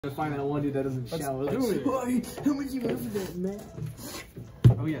To find that one dude that doesn't shower. How much you want for that, man?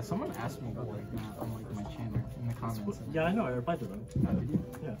 Oh yeah, someone asked me about like that on like my channel in the comments. Yeah, I know. I replied to them. Oh, did you?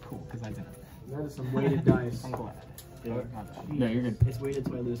 Yeah. Cool, because I didn't. That is some weighted dice. I'm glad. Yeah. No, you're good. It's weighted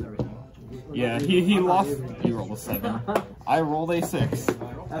so I lose everything. Yeah, he lost. You rolled a 7. I rolled a 6.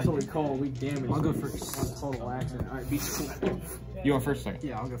 That's what we call weak damage. I'll go first. On total accident. Alright, be cool. You want first, second?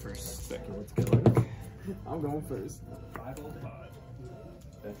 Yeah, I'll go first. Sick. Let's go. I'm going first.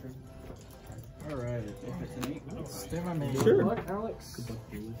 Alright, if it's an 8, stay my main. Sure. Good luck, Alex. Good luck,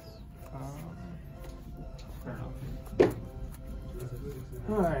 Felix. Fair enough.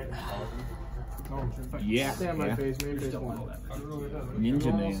 Alright. Yeah. Stay on my yeah. face, main face 1. Ninja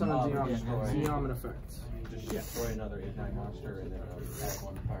Normal summon name. Xenom effect. Destroy another 8/9 monster and then add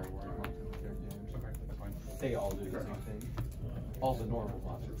 1 fire warrior monster with their damage. They all do the same thing. All the normal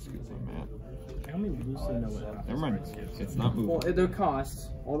monsters do the same thing. I only loosely know what happens. Never mind. It's not moving. Well, they're costs.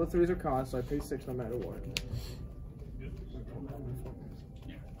 All the 3s are costs, so I pay 6 no matter what.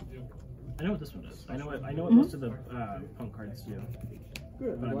 I know what this one does. I know what most of the punk cards do.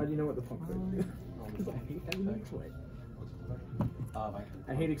 Good. I'm glad you know what the punk cards do. Because I hate having to explain.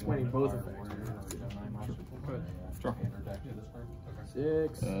 I hate explaining both effects. Draw.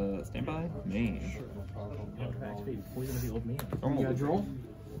 6. Stand by. Main. Activate Poison of the Old Man. You Normal. got draw?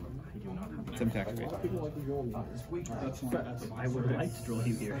 I do not have Attempt to activate. People like to draw me. I would like to draw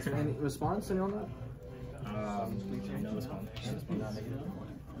you here. Any response? Any on that? No response.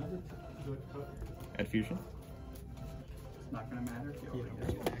 Add fusion. Not gonna matter if you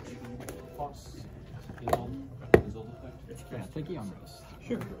yeah, take on those.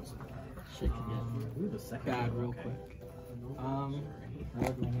 Sure. Shake again. Ooh, the second Bad one. real quick. I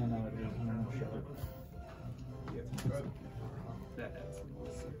like my hand out of your hand.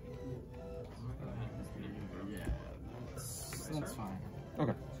 That's fine.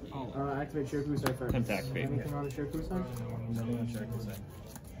 Okay. Activate Shirakusa effect. Attempt to activate. Anything on the Shirakusa? Nothing on Shirakusa.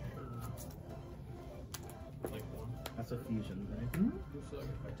 That's a fusion, right? Hmm?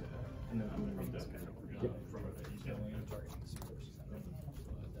 And then I'm gonna read this guy. Yep.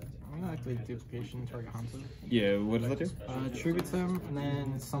 I'm gonna activate duplication, target hunter. Yeah, what does that do? Tributes them, and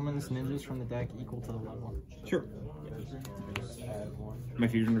then summons ninjas from the deck equal to the level. Sure. My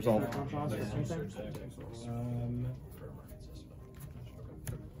fusion resolve.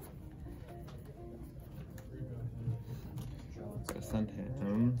 Send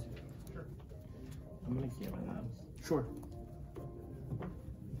him. I'm gonna kill him. Sure.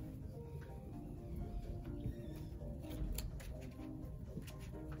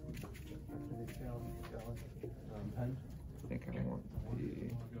 I think I want the.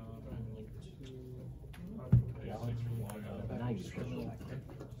 Nice.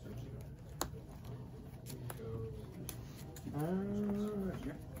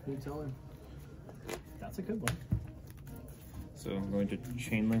 You tell him. That's a good one. So I'm going to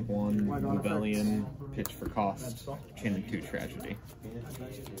chain link 1, Why don't rebellion, pitch for cost, chain link 2, tragedy.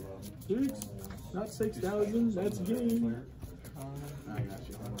 6, not 6,000. That's game. I got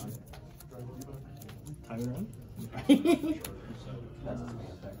you. Hold on. Time around.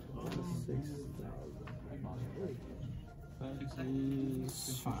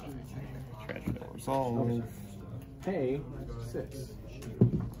 6,000. Tragedy will resolve. Pay 6.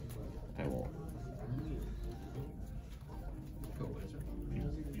 I will.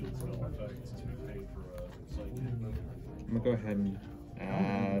 I'm gonna go ahead and How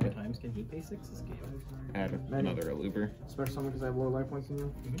many add times can he pay 6 this game? another Eluber Special summon because I have lower life points than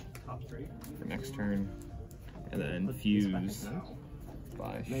you. Top straight. for next turn, and then Put these back fuse in.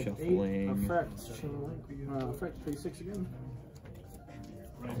 by Make 8 shuffling. effects. Chain link. Effect pay 6 again.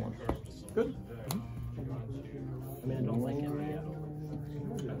 One. Good. I mean, I don't like it,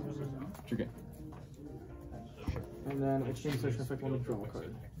 but yeah. It's okay. And then exchange session effect. Let me draw a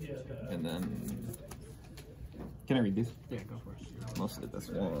card. And then, can I read these? Yeah, go for it. Mostly this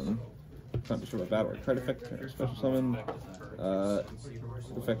one. Time to show a battle or card effect, or special summon.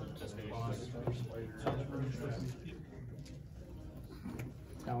 Effect.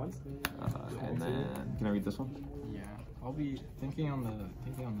 Talon. And then, can I read this one? Yeah, I'll be thinking on the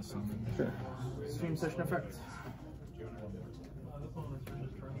summon. Sure. Stream session effect.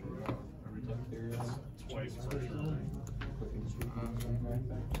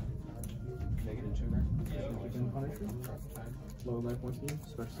 Lower life points to you.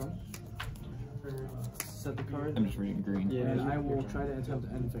 Special summon. Set the card. I'm just reading green. Yeah, and I will try to attempt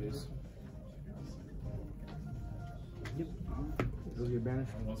to end phase. Yep. Those are your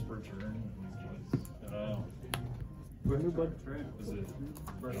banished. Once per turn. Brand new bud. Is it?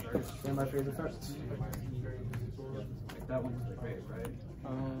 Stand by phase effects. That one's great, right?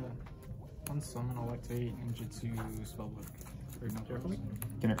 Unsummon, I'll activate Ninjutsu Spellbook. Or no, Care for me?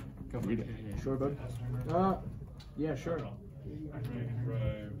 Come here. Go for Read it. it. Yeah. Sure, bud. Yeah, sure.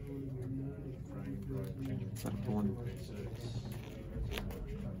 Set up the one.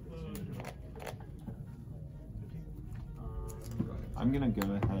 I'm gonna go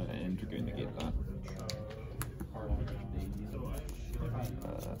ahead and Dragoon negate that.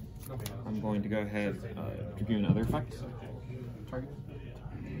 I'm going to go ahead, Dragoon other effect. Target.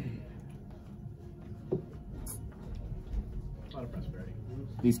 A lot of prosperity.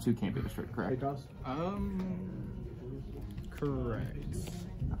 These two can't be destroyed, Hey, correct? toss. Correct.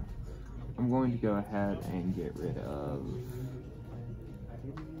 I'm going to go ahead and get rid of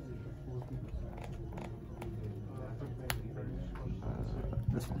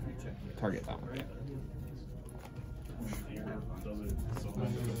this one. Target that one.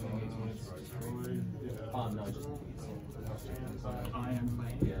 No, just I am.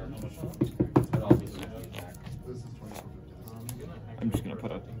 but I'll be back. I'm just gonna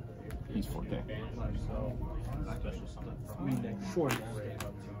put a he's 4K. Sure.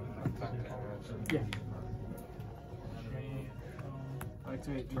 Yeah.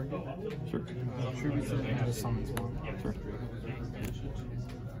 Activate target. Sure. Tributes it and just summons one. Sure.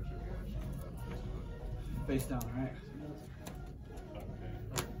 Face down, right?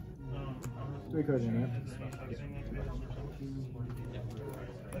 3 cards in there.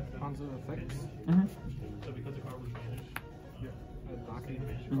 Hanzo effects. Mm-hmm. Baku.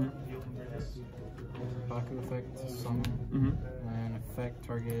 Baku effect, summon. Mm-hmm. And effect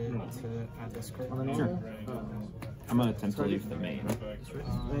target to add this card. On an Sure. order? I'm gonna attempt to leave the main.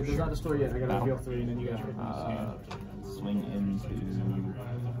 It does not destroy yet. I gotta reveal 3 and then you guys Swing into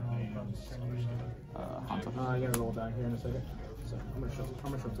Hanzo. I gotta roll down here in a second. So I'm gonna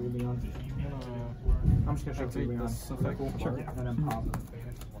show 3 Leon. I'm just gonna show 3 Activate Leon. this effect. Sure. And then pop.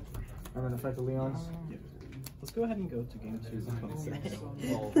 And then effect the Leons. Let's go ahead and go to game 2.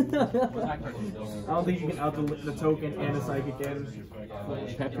 I don't think you can out the token and the psychic and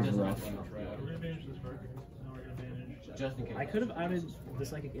Pepper's rough. Just in case. I could have outed the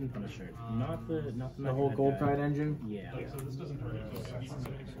psychic in Punisher, not the whole gold pride engine. Yeah.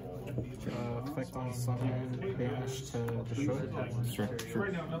 Effect on summon, banish to destroy. Sure, sure.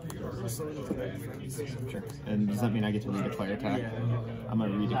 Sure. And does that mean I get to redeclare attack? Yeah. I'm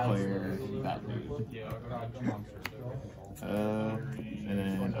gonna redeclare that dude. And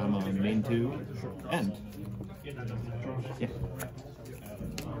then I'm on main 2. End. Yeah.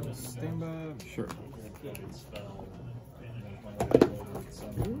 Stand by. Sure.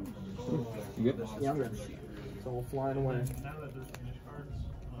 You good? Yeah, I'm good. So we'll flying away.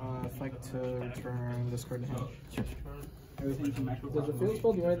 Effect to return this card to hand. Sure. Does the field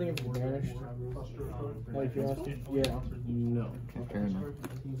spell do anything if it's banished? Like curiosity? Yeah. No. Okay, fair enough.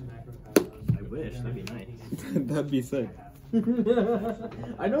 I wish, that'd be nice. That'd be sick.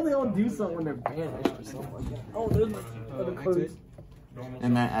 I know they all do something when they're banished or something. Oh, there's my other clues.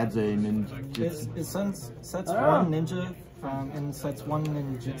 And that adds a ninja. It sets one ninja and sets one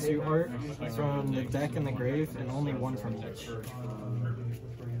ninjutsu art from the deck and the grave, and only one from each.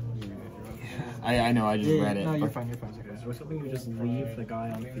 I know, I just read it. No, you're but- fine, you're fine. You're fine. Was something you just leave the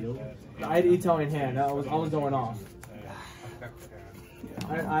guy on the field? I had E-Tone in hand. I was going off.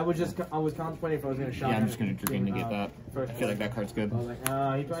 I was contemplating if I was gonna shot. Yeah, I'm just gonna Dragoon negate that. I feel like that card's good. I was like, he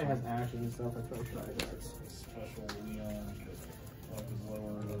probably has ashes and stuff. I probably try that.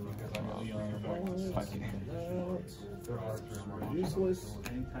 Useless.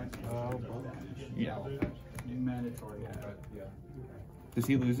 Yeah. Mandatory. Does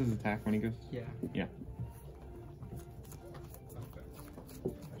he lose his attack when he goes? Yeah. Yeah.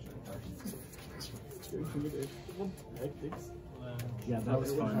 Yeah, that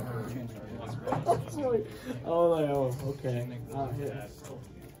was fun. Oh, okay. Yeah.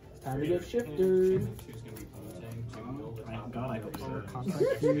 Time to get shifted. God, I hope so.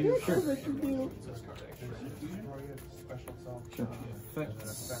 Sure.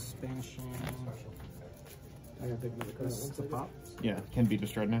 Effects, banishing. I gotta pick another card. This is the pop. Yeah, can be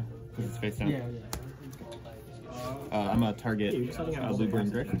destroyed now because it's face down. Yeah. I'm gonna target Luber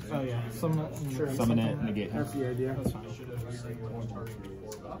and Griff. Oh yeah. Summon it, negate him. That's the idea. That's fine.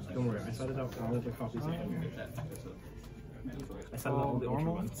 Don't worry, I set it out all of the copies I have. I set it out all the ultra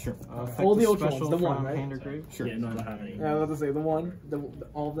Normal? ones. Sure. All the ultra special ones, the one, from right? Hand or Grave. Sure. Yeah, no, I don't have any. Yeah, I was about to say the one,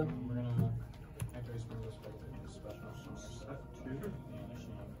 all of them.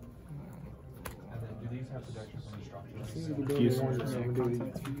 Do these have protection from destruction? Seems to be Fuse doing sword. it.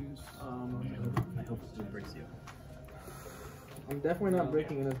 Contact fuse. I hope it breaks you. I'm definitely not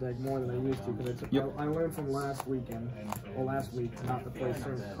breaking in this deck more than I used to because I learned from last weekend, or last week, not to play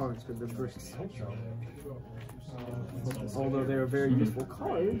certain cards because they're bricks. Although they are very useful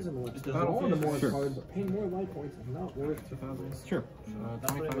cards, and like all the more cards, but paying more life points is not worth 2,000. Sure.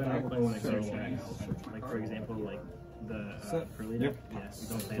 That's what I play when I search decks. Like for example, like the early deck. Yeah, you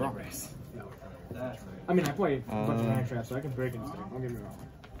don't play the race. I mean, I play a bunch of hand traps, so I can break in this deck. Don't get me wrong.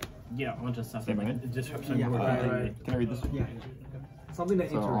 Yeah, a bunch of stuff. Same Like minute? disruption. Yeah, Right. Can I read this? Yeah. Something to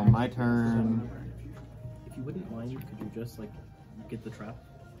So interact. on my turn, If you wouldn't mind, could you just like get the trap?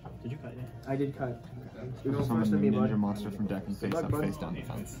 Did you cut it? I did cut. You go summon first a to me, ninja bud. monster from deck and face Good luck, up, bud. face down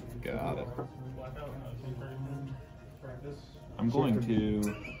defense. Got it. I'm going to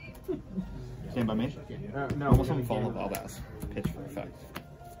stand by me. No, Almost on fall of Aldas. Pitch for effect.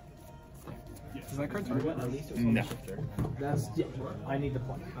 Is that card target? At least it was No. on the shifter. That's yeah. I need the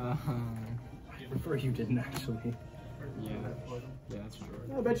point. I prefer you didn't actually. Yeah, that's true.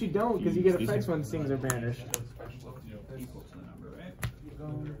 I bet you don't, because you get effects when things are banished.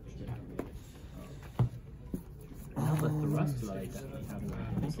 Now the thrust that I definitely have in my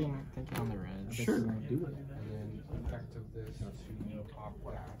hand. Thinking on the red. Sure. Do it.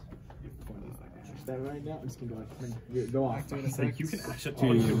 That right now, I'm just gonna go off. Activate It's like effects. you can actually Two.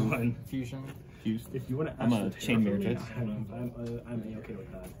 only do one. Fusion. Fused. If you want to, I'm a chain mirror Jets. I'm okay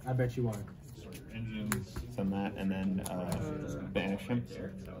with that. I bet you won't. Send that and then banish him.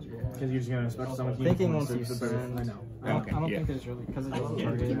 Because you're just gonna special summon. Thinking once so you it's the better. send. I know. I don't yeah. think there's really, because it doesn't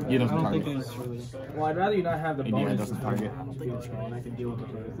target. It doesn't I don't target. think there's really. Well, I'd rather you not have the And yeah, it bonus. doesn't target. And I can deal with it.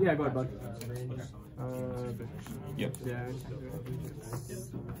 Yeah, go ahead, bud. Yep. Yeah.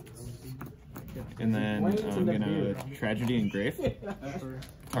 And then I'm gonna tragedy and grave.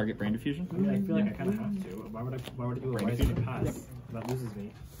 Target brain diffusion. I feel like I kind of have to. Why would I do a Brain rise diffusion? and pass? That loses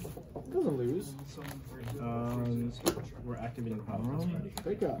me. Doesn't lose. We're activating powers already.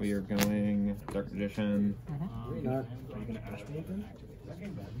 Take us. We are going Dark Magician. You're not. Are you gonna ash me again?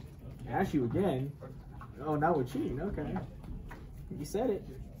 Ash you again? Oh, now we're cheating. Okay. You said it.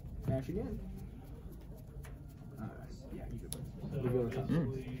 Ash again. Yeah, you good. You go to the top.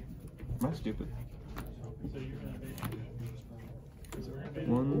 Am I stupid?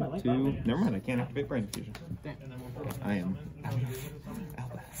 1, 2. Never mind, I can't activate brain diffusion. I am out of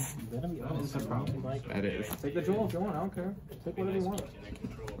Aldas. That is. Take the jewel if you want. I don't care. Take whatever you want.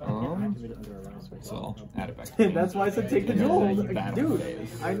 So I'll add it back. That's why I said take the jewel. Bad Dude,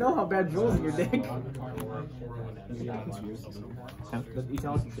 phase. I know how bad jewel's in your deck. Huh? You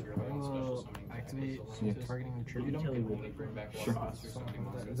tell us. Will activate targeting tribute. Sure.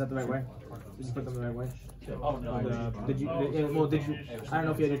 Is that the right way? Did you put them the right way? Did you? Well, did you? I don't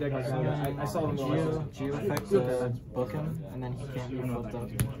know if you had your deck like that. I saw them go. Geo effects book him, and then he can't be flipped up.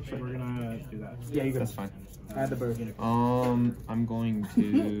 So we're gonna do that. Yeah, you go. That's fine. Add the bird. I'm going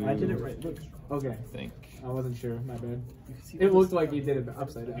to. I did it right. Look. Okay. Think. I wasn't sure. My bad. It looked like you did it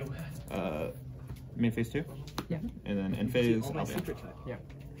upside down. Main phase 2. Yeah. And then end phase. All my I'll ban. secret tech. Yeah.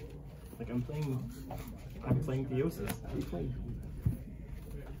 Like I'm playing Theosis. You play.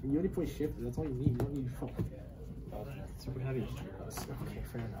 You already play shift. That's all you need. You don't need fuck. Super heavy. Okay,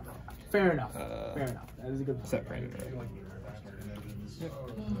 fair enough. Fair enough. Fair enough. That is a good point. Set branded.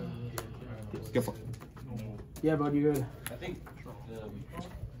 Go for it. Yeah, bud, you good. I think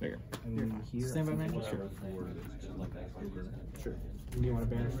There you go. And here. Stand by me. Sure. Do you want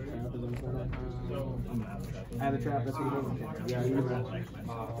to banish the trap? Is that what's going on? I'm gonna add the trap. Add the trap. That's what you're doing. Yeah, you're good.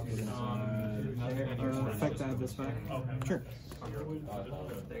 Effect add this back. Sure.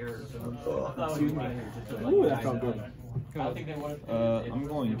 Excuse me. Ooh, that felt good. I'm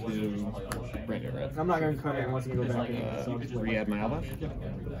going to brand it red. I'm not going to cut it unless you go back in. So I'll just wait. Re-add my Albash.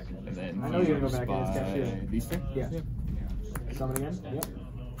 And then I know you're gonna go back in, it's got by shit. these two. Yeah. Summon again? Yep.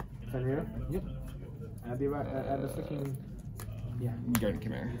 Fenrir? Yep. Add the freaking. Yeah. Guardian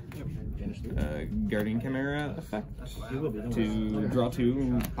Chimera. Guardian Chimera effect. To draw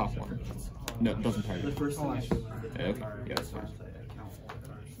 2, pop 1. No, it doesn't target. First Okay, yeah, that's fine.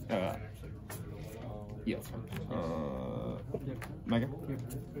 Yeah, that's fine. Mega?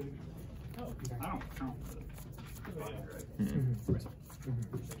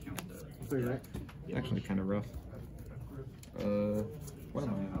 Three, right? Actually, kind of rough. What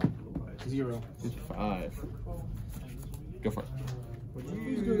am I? 0. 5. Go for it.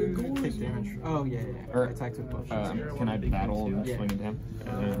 Take damage. Oh, yeah. Or, Attack with buff. can I battle and swing into him?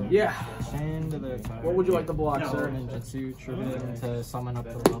 Yeah. And the attack. What would you like to block, sir? Ninjutsu tribute to summon up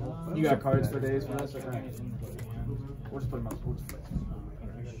the level. You got cards for days for that? Alright. We'll just put them up. We'll just play.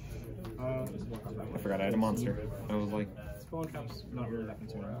 I forgot I had a monster. I was like, Spell and traps, not really that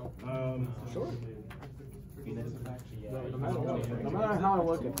concerned. Sure. No matter how I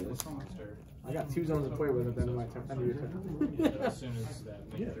look at this, I got 2 zones to play with at the end of my turn.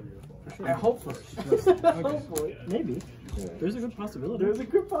 I hope first. Hopefully. Maybe. There's a good possibility. There's a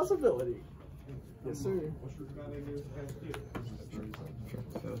good possibility. Yes, sir.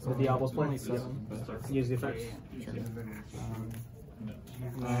 The Diablo's playing 7. Use the effects.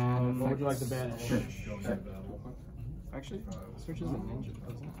 What would you like to banish? Sure. Actually, Search is a ninja,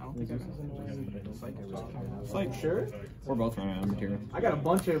 doesn't it? I don't think this is a ninja, but it's like Sure? We're both running out of material. I got a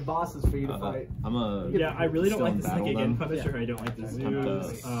bunch of bosses for you to fight. Yeah, I really don't still like the battle Psychic them. End Punisher. I don't like the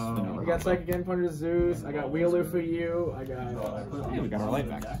Zeus. I got Psychic End Punisher Zeus. I got Wheeler for you. I got Hey, we got our light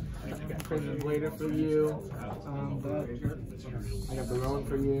back. I got Prison Blader for you. I got Barone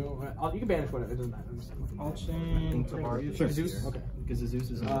for you. You can banish whatever. It doesn't matter. I'll chain to Bart. Sure. Zeus. Okay. Because the Zeus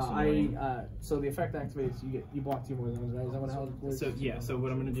is annoying. So the effect activates. You block 2 more zones, right? Is that what how it works? So yeah, so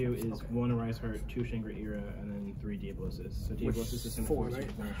what I'm gonna do is 1 Arise Heart, 2 Shangra Era, and then 3 Diablosis. So Diablosis is gonna 4, force you right?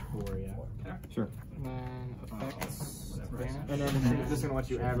 to finish 4, yeah. Sure. And then effects, banish. And then this is gonna let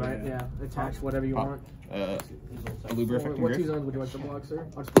you add, right? Yeah. Attach whatever you want. Aluber effect What 2 and zones would you like to block, sir?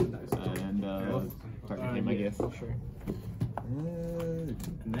 I'll just put the dice. and target my guess. Sure. And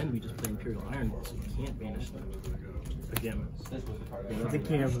then we just play Imperial Iron, so you can't banish them. Again. The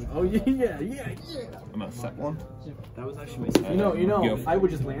camera. Oh yeah. I'm gonna set 1. That was actually my You know, Go. if I would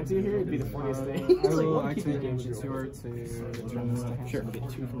just land you here, it'd be the funniest thing. I It's like, will what keep these activate games Jitsu going? Art to turn this to hand. Sure. Get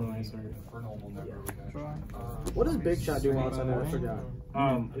 2 from Arise Heart. Draw. What does Big Shot do while it's under? I forgot.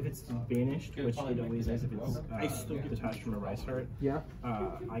 If it's banished, which it always is if it's detached from a Rise Heart, Yeah.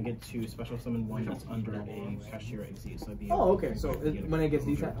 I get to special summon 1 that's under a Cashier Exceed. So it'd be Oh, okay. So when it gets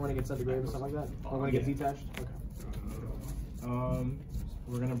detached, when it gets sent to grave or something like that, or when it gets detached. Okay.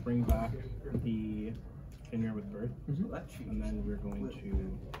 We're gonna bring back the Fenrir with Birth, and then we're going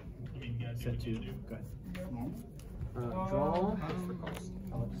to set 2. Go ahead. Draw.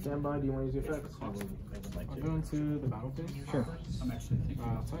 Stand by. Do you want to use the effects? I would like I'll to. go into the battle phase. Sure. Attack.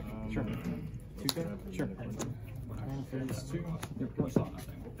 Sure. 2K. Sure. And phase 2.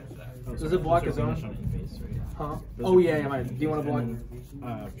 Does it block his own? Huh? Oh yeah, yeah. Do you want to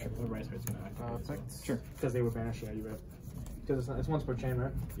block? Triple Rise Heart's gonna activate. Attack. Sure. Because they were banished. Yeah, you right. Because it's once per chain,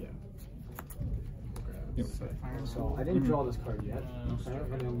 right? Yeah. Yep. Iron So Soul. I didn't draw this card yet. Okay,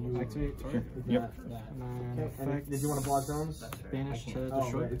 and then you Activate. Sure. that. Yep. And then Okay, and effects. did you want to block zones? Banish to Oh,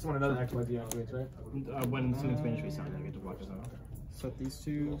 destroy. right. It's when another activate deactivates, right? When something's banished, we sign, I get to block his own. Set these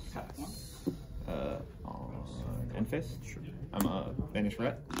 2. Pass. On end phase. Sure. I'm a banish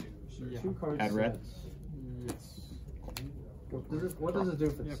ret. Yeah. 2 cards. Add red. Yes. What does it do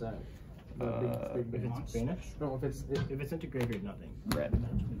for the set? If it's banished, No, if it's into graveyard, nothing. Red.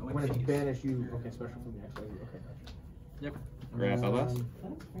 when it's banished, you special from the actual. Okay. Yep. Grab LS.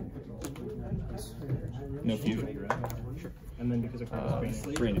 No fusion. Sure. And then because of card is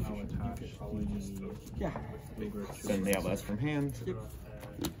banished, brain I'll attach the Yeah. Labor to Send the LS from hand. Yep.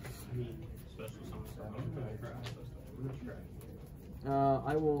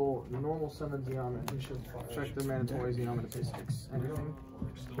 I will normal summon Zeomet. Check the mandatory Zeomet to pay 6. Anything?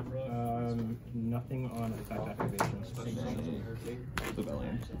 Nothing on effect activation.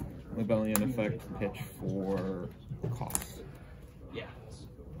 Rebellion. Rebellion effect pitch for cost. Yeah.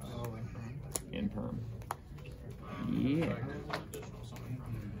 In perm. Yeah.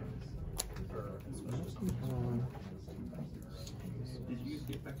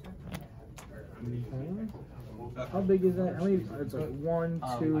 How big is that? How many? It's like 1,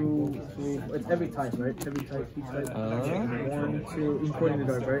 2, 3. It's every type, right? Every type, each type. 1, 2, including the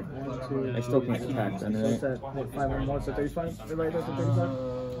dark, right? 1, 2. I still can't attack then, So it's at what, 5 and 1, so 35? Right, that's at 35?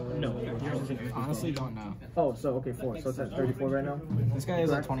 No. Yours isn't. Honestly, don't know. Oh, so okay, 4. So it's at 34 right now? This guy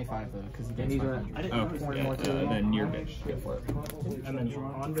is at 25 though, because he And gets he's 500. at Oh, 20 more yeah, too. then you're good. Go for it. And then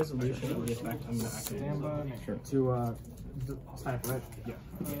on resolution of the effect, I'm gonna activate. Standby. Sure. To, sniper, right? Yeah.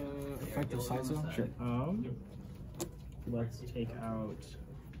 Effective side zone. Sure. Let's take out.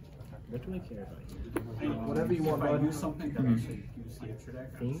 What do I care about? Whatever you want, bud. I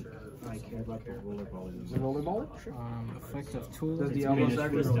think I care about the rollerballing. The rollerball? Sure. Effective tool. Does the elbow Banished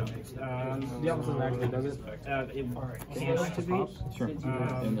activate? wisdom. The elbow doesn't activate, does it? It can activate. Sure.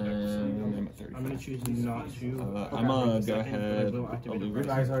 And then I'm at 30. I'm gonna choose not to. I'm gonna go Second, but I ahead. will activate the You Aluber.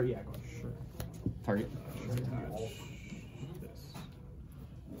 guys are, yeah, go. Sure. Target.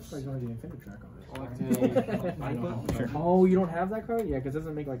 That's why you don't have the Infinity Track on it. I know how. Sure. Oh, you don't have that card? Yeah, because it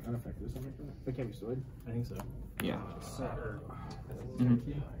doesn't make like unaffected or something like that. It can't be stored. I think so. Yeah. So,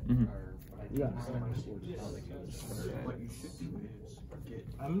 Mm-hmm. Yeah.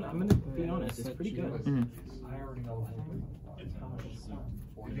 I'm gonna be honest, it's pretty good. Mm-hmm.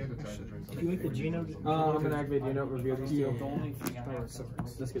 Do you like the Geno? I'm gonna activate Geno, reveal these two.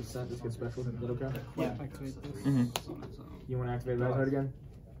 This gets sent, this gets special. Is that okay? Yeah. Activate this. Mm-hmm. You wanna activate Rise Heart again?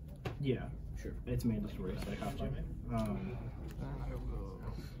 Yeah, sure. It's mandatory, so I have to.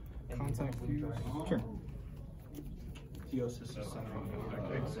 Contact fuse. Sure. Theosis is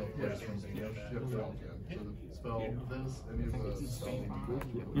Spell this, any of the spell.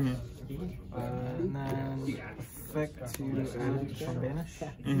 Mm-hmm. And then effect to add from banish.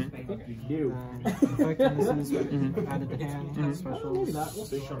 Mm-hmm. You. Effect and this is added to hand. Specials. Maybe not, we'll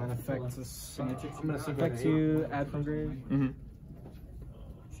see. And then effect is I'm gonna sync effect to add from grave. Mm-hmm.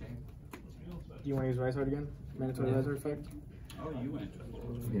 Do you wanna use Rise Heart again? Mandatory Rise Heart effect? Oh, you went.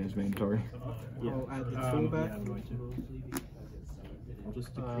 Yeah, it's mandatory. I'll add the tool back. Yeah, I'm going to. I'll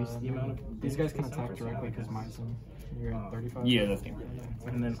just decrease the amount of. These guys can attack directly because mine's in. You're at 35. Yeah, that's game.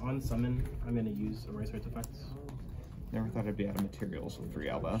 And then on summon, I'm going to use a Rise Heart effect. Never thought I'd be out of materials with 3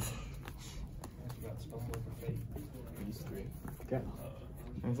 Albas. Use 3. Okay.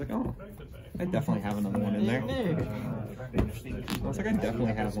 I was like, oh, I definitely have another one in there. I was like, I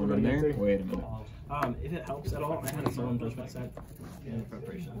definitely have one in there. Wait a minute. If it helps at all, I had a Solemn Judgment set in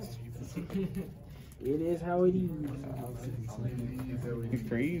preparations. It is how it is. He's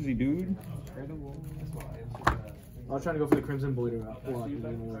crazy, dude. I was trying to go for the Crimson Void block.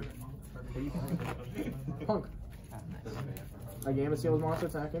 Punk. I game a sealed monster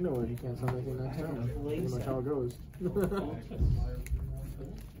attack into it. You can't sell anything that turn. Pretty much how it goes.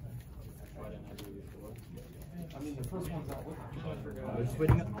 I mean, the first one's out. Just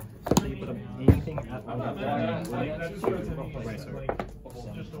waiting up. So you put up anything at Rise Heart.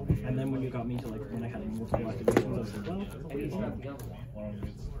 And then when you got me to like when I had multiple activations, I was like,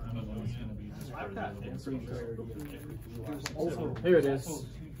 well, Here it is.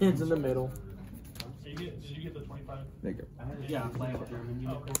 It's in the middle. Did you get the 25? There you go. Yeah,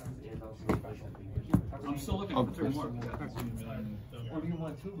 I'm still looking for 3 more. Or do you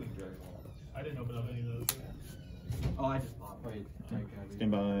want 2 wing dragons? I didn't open up any of those. Oh, I just bought. Wait.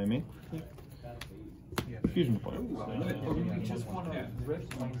 Stand by me. Fusion point. You just want to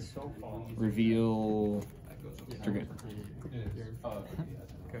rip mine so far. Reveal Dragoon.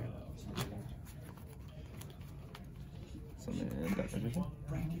 Okay. Summon that magician.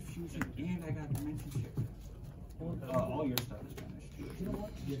 Brand new fusion, and I got dimension shift. All your stuff is finished. You know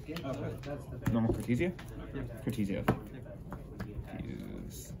what? Okay. Normal Cortesia? Cortesia.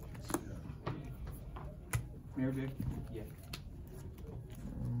 Use. Mirror big? Yeah.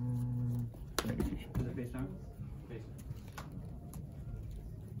 Ready fusion. Is it face down? Face down.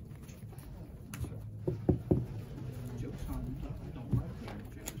 Joke's on you. I don't like mirror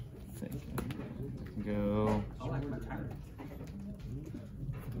jokes. Go. I like my tire.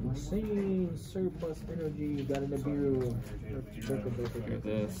 Insane surplus energy you got in the bureau. Go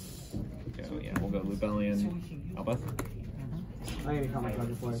this. Go, yeah, we'll go Lubellion. Albus. I ain't count my card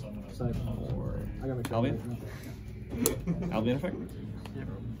before I decide. Or I got my card. Albion? Albion effect?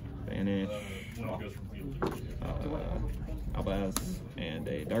 Banish. Albaz. And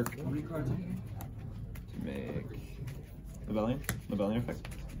a dark. How many cards are here? To make Lubellion. Lubellion effect.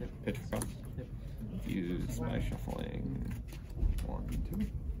 Pitch for cost. Use by shuffling 1, 2.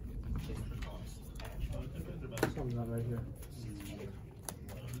 Something's not right here.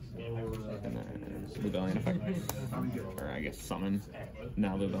 And then Lubellion effect. Or I guess summon.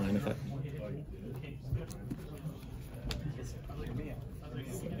 Now Lubellion effect.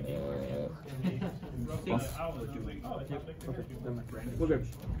 Plus. Okay, never mind. We're good.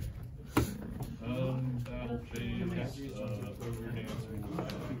 That'll change your hands.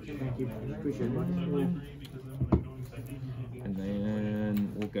 Thank you. Appreciate it. And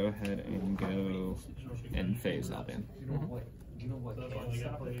then we'll go ahead and go and phase Albion.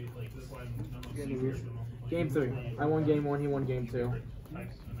 Game 3. I won game 1, he won game 2.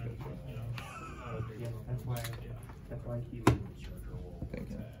 Thank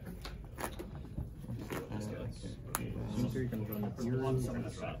you.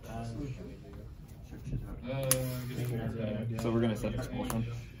 So we're gonna set this motion.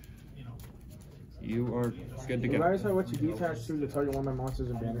 You are good to The go. Rise Heart lets you detach to the target one of my monsters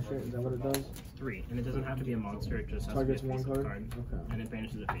and banish it. Is that what it does? 3, and it doesn't have to be a monster. It just has Targets to be a one face-up card? Okay. and it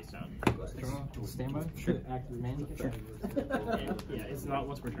banishes it face down. Draw. Standby. Sure. Active. Man. Sure. Yeah, it's not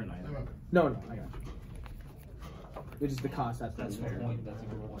once per turn either. No, I got it. It's just the cost. That's fair.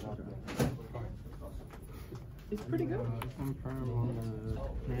 Okay. It's pretty good. Confirm on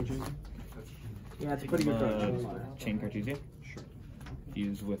the magic. Yeah, it's a pretty good card. Chain Cartesia. Sure.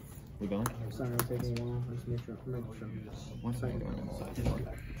 Fuse with We going? Sorry, I'm taking a while. Just make sure. One second.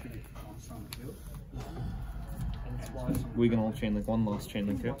 We can all chain link one, lost chain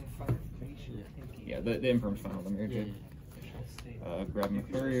link two. Yeah, the Infern's fine with the mirror jade. Grab my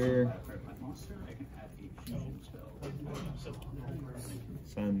courier.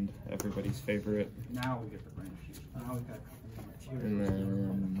 Send everybody's favorite. Now we get the branch. Now we got. And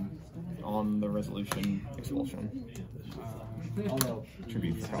then on the resolution, expulsion.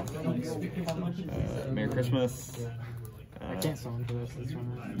 Tribute Merry Christmas. I can't summon for this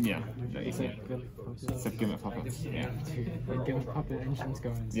one. Yeah, no, you can't. Except Gimmick Puppets. Yeah. Like, Gimmick Puppet engine's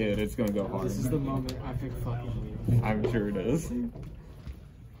going. Yeah, it's gonna go hard. This is the moment I pick fucking leave. I'm sure it is.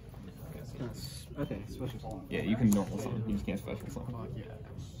 Okay, special summon. Yeah, you can normal summon. You just can't special summon. Fuck yeah.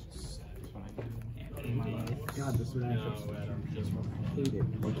 God, this matchup's bad. I hate it.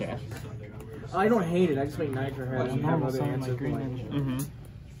 What cash? I don't hate it. I just make Nitro head and have Normal other summon answers. like Green Like, Ninja.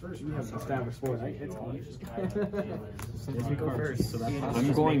 you have established sport. It's You go first, so that's possible.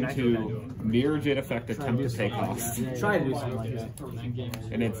 I'm going to Mirror Jade effect attempt to take cost. Try to do something like that.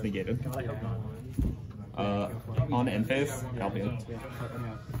 And it's negated. On end phase, Albion.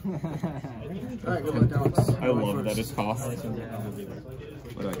 Alright, good luck, Alex. I love that it's cost.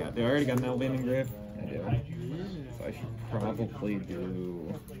 What do I got? Do I already got an Albion engraved? I do. So I should probably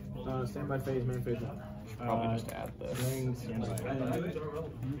do. Standby phase, main phase. Probably just add this.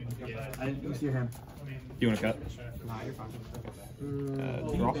 Let's see your hand. Do you want to cut? Nah, you're fine.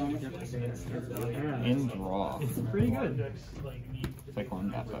 Draw. And draw. Pretty good. Cyclone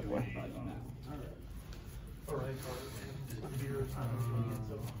that way.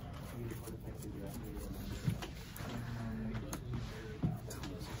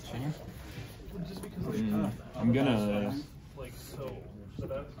 I'm gonna.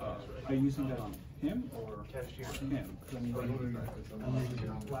 Are you using that on him or him?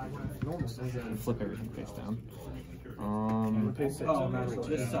 Flip everything face down. Phase 6. Oh, no, so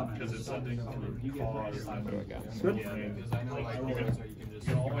this summon. What do I got?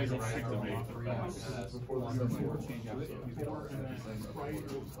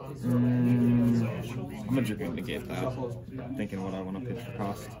 I'm gonna Dragoon negate that. Thinking what I want to pitch for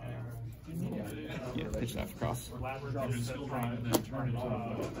cost. Yeah, pitch that for cost.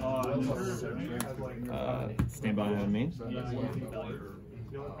 Stand by on me.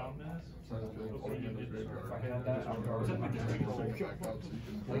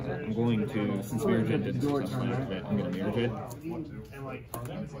 I'm going to, since Mirror Jade didn't successfully activate, I'm going to Mirror Jade.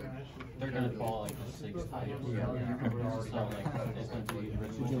 They're gonna fall like 6 times.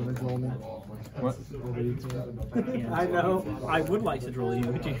 What? I know. I would like to droll you.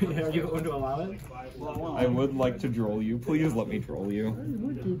 Are you going to allow it? I would like to droll you. Please let me troll you.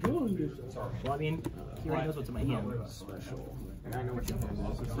 Well, I mean, he already knows what's in my hand. Special. And I know what your hand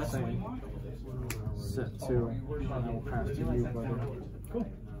is. It's the same. Set 2. And I will pass to you, brother. Cool.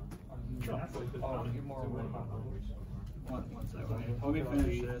 Let me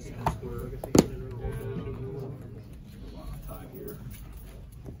finish this and we're time here.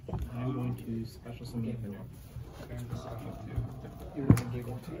 I'm going to special summon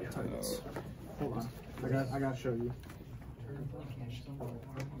Hold on. I gotta show you.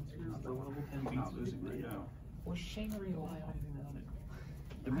 Or Shangri-La.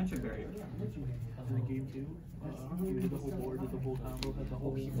 Dimension barrier. In the game too. You did the whole board, did the whole combo, had the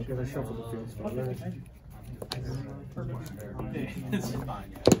whole heap. Okay, let's shuffle the fields. It's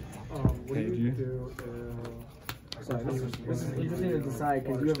fine. What do you do? Sorry, this is interesting to decide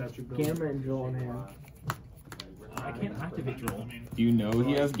because you have Gamma and Joel in hand. I can't activate Droll. Do you know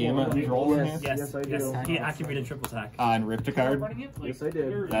he has Gamma and Droll in hand? Yes, I do. He activated triple attack. And ripped a card? Yes, I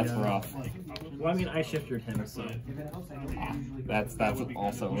did. That's rough. Well, I mean, I shifted him, so. That's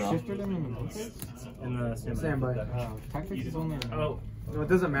also rough. Shifted him In the Standby. Tactics is only. Oh. No, it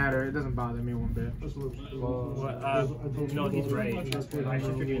doesn't matter. It doesn't bother me one bit. What, no, he's right. I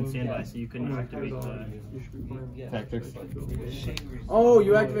shifted you in standby, so you couldn't activate the. Tactics. Oh,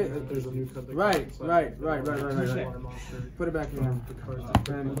 you activate. Right. Put it back in there.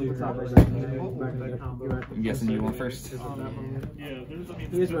 And put the top right there. I'm guessing you went first.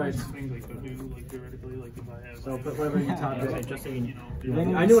 He is right. So put whatever you top it. Just so you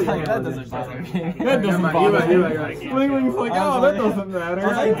I knew what you meant. That doesn't bother me. That doesn't bother me. You're right. When he's like, oh, that doesn't matter.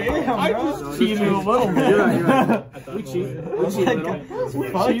 I just cheated a little bit. You're right. We cheat. We cheat a little.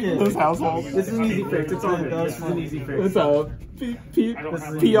 Fuck this household. This is an easy fix. It's all good. This is an easy fix. It's a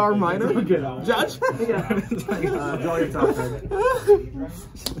PR minor. Judge. Draw your top card.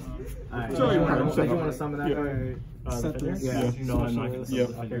 Alright, Sorry, you Brian, want to summon that? Yeah. Alright. Set Defender? this. Yeah. No, I'm not gonna. Yep.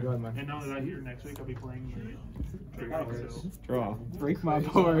 Okay, go ahead, man. And now that I hear next week, I'll be playing so Draw. Break my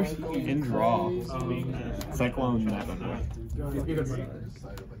board. In draw. Cyclone that one. You can bring it.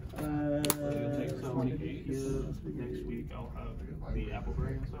 next week I'll have the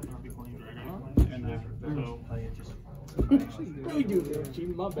Appleberry and stuff, and I'll be playing Dragon. And so We do that,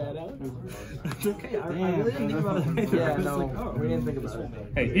 Gene. My bad, Alex. Okay, I Damn, really didn't think about it. Yeah, no, we didn't think about it.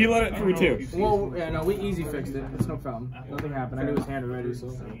 Hey, he let it through too. Well, yeah, no, we easy fixed it. It's no problem. Nothing happened. I knew his hand already, so.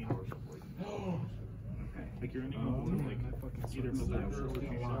 like you're in like either Berserker or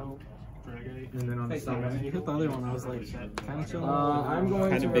Dragon. And then on the summon. You hit the other one, I was like, kind of chill. I'm going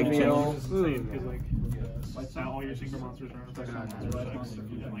Kind to of big reveal. Because like now all your secret monsters are attacking monster effects,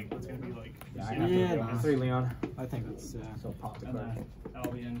 and like it's gonna be like Yeah, 3 Leon. I think that's, So pop the and card. then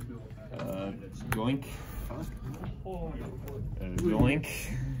Albion. Yoink. Oh, Yoink.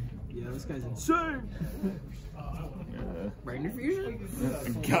 yeah, this guy's insane. Brain infusion?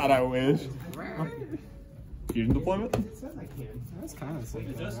 God, I wish. Fusion deployment? That's kind of sick.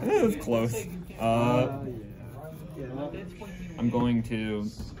 It's close. Yeah. I'm going to.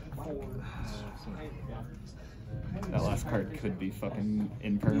 That last card could be fucking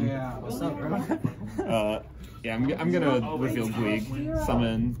infernal. Yeah, what's up, bro? Yeah, I'm gonna reveal Gleeg,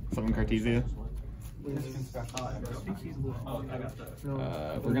 summon Cartesia.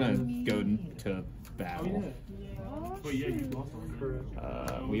 We're gonna go to battle. But yeah, you lost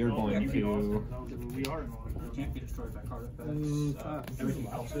one. We are going to We are in one. Can't be destroyed by card effects. Everything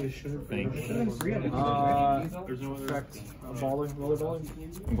else should. think. There's no other. Effect. Balling, roller balling.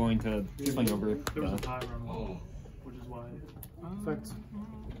 I'm going to swing over There was a the. tie run, which is why. Effect.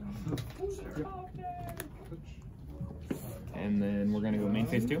 And then we're gonna go main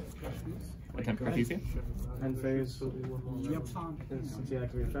phase 2. Attempt Cartesia. End phase. Yep. Since he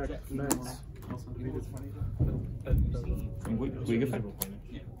activated effect. Next. And Gleeg effect.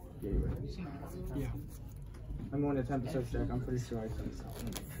 Yeah, you're right. Yeah. I'm going to attempt to search deck. I'm pretty sure I said so.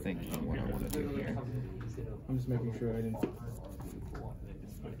 Thinking what I want to do here. I'm just making sure I didn't.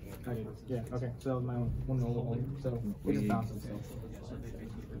 Yeah, okay. So my own one roll only. So it just bounces.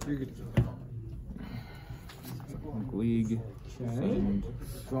 You're good. Gleeg. Okay. And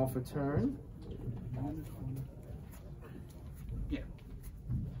Draw for turn.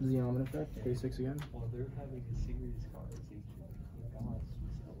 Zeoman effect. Pay 6 again.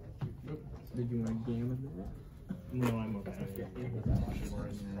 Did you want to game with that? No, I'm okay.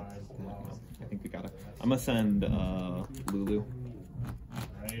 I think we got it. I'm gonna send Lulu.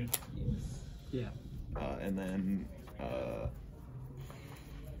 Yeah. And then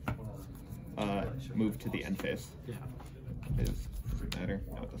move to the end phase. Yeah. Does it matter?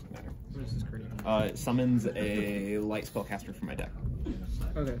 No, it doesn't matter. What is this card? It summons a light spellcaster from my deck.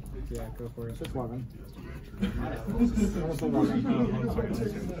 Okay. Yeah, go for it. Just 11.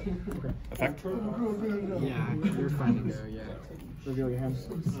 Effect? Yeah, you're fine to go, yeah. Reveal your hands.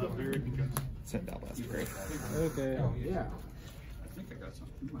 Very good. Send out last great. Okay. Yeah.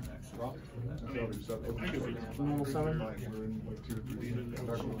 Normal summon.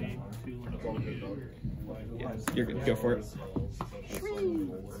 Yeah, you're good. Go for it.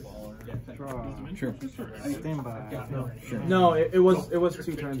 Draw. Sure. Stand by. No. Sure. No, it was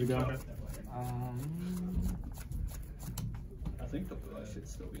 2 turns ago. I think the brush should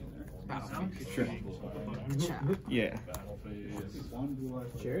still be in there. Sure. Yeah.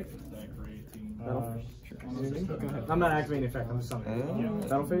 Jared? Sure. I'm not activating the effect. I'm just summoning.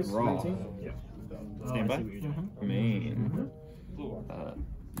 Battle phase. Raw. 19. Stand by. Main.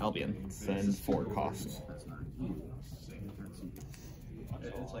 Albion. Send 4 costs.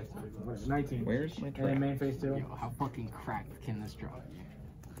 It's like 19. Where's my And then trap? main phase 2. Yo, how fucking cracked can this draw?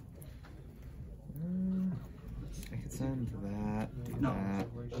 I could send that. Do that.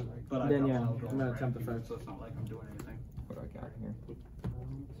 But Then yeah, I'm gonna attempt the effect. so it's not like I'm doing anything. What do I got here?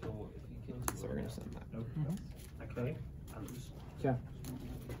 So we're gonna send that. Okay. Yeah.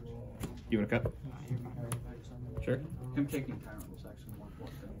 You wanna cut? Sure. Him taking Tyrant was actually more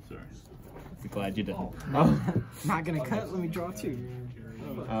important. Sorry. I'm glad you didn't. Not gonna cut, let me draw 2.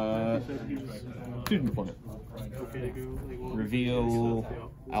 Student deployment. Okay to go. Like, well, Reveal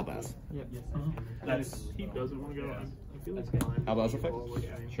Albaz. Yep. That's he doesn't want to go. I feel like fine. Albaz effect.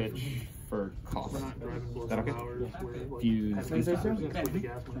 Pitch for cost. We're not driving Is close that okay? hours where like Fuse Main phase 2? that's what the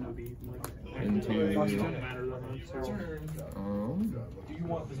gas one would be like. into. It doesn't matter that much. So.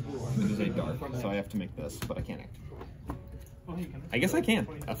 It is a dark, so I have to make this, but I can't act. Oh, you can. I guess I can.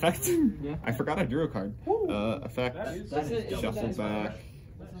 Effect. Yeah. I forgot I drew a card. Effect. Shuffle back.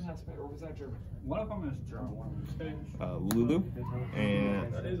 One of them is German. Lulu.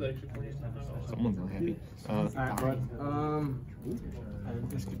 And is actually playing. Someone's unhappy. Alright, but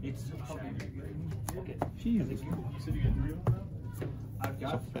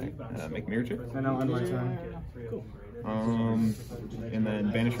Make mirror chip. I know on my turn. And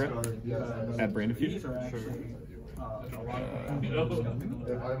then banish red. Add brand diffusion.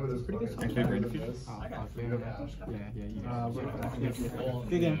 Actually, brand diffusion.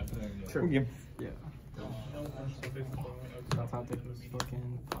 Good game. Sure. Good game. Yeah. Top deck was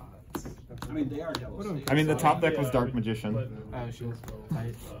fucking pots. I mean, they are devastating. I mean, the top deck was Dark Magician. She was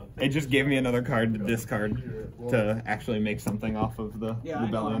tight. It just gave me another card to discard to actually make something off of the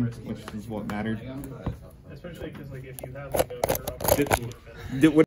rebellion, which is what mattered. Especially because, like, if you have like a What